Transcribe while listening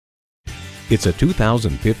It's a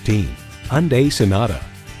 2015 Hyundai Sonata.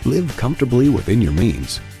 Live comfortably within your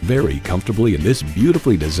means, very comfortably in this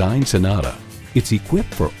beautifully designed Sonata. It's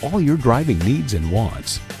equipped for all your driving needs and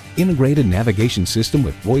wants. Integrated navigation system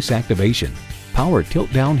with voice activation, power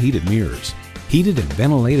tilt-down heated mirrors, heated and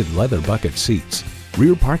ventilated leather bucket seats,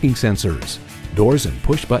 rear parking sensors, doors and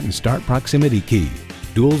push-button start proximity key,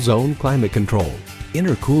 dual-zone climate control,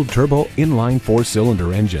 intercooled turbo inline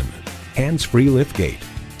 4-cylinder engine, hands-free liftgate,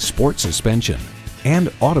 sport suspension,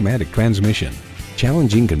 and automatic transmission.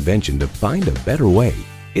 Challenging convention to find a better way.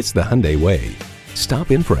 It's the Hyundai way.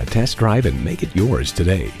 Stop in for a test drive and make it yours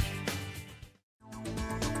today.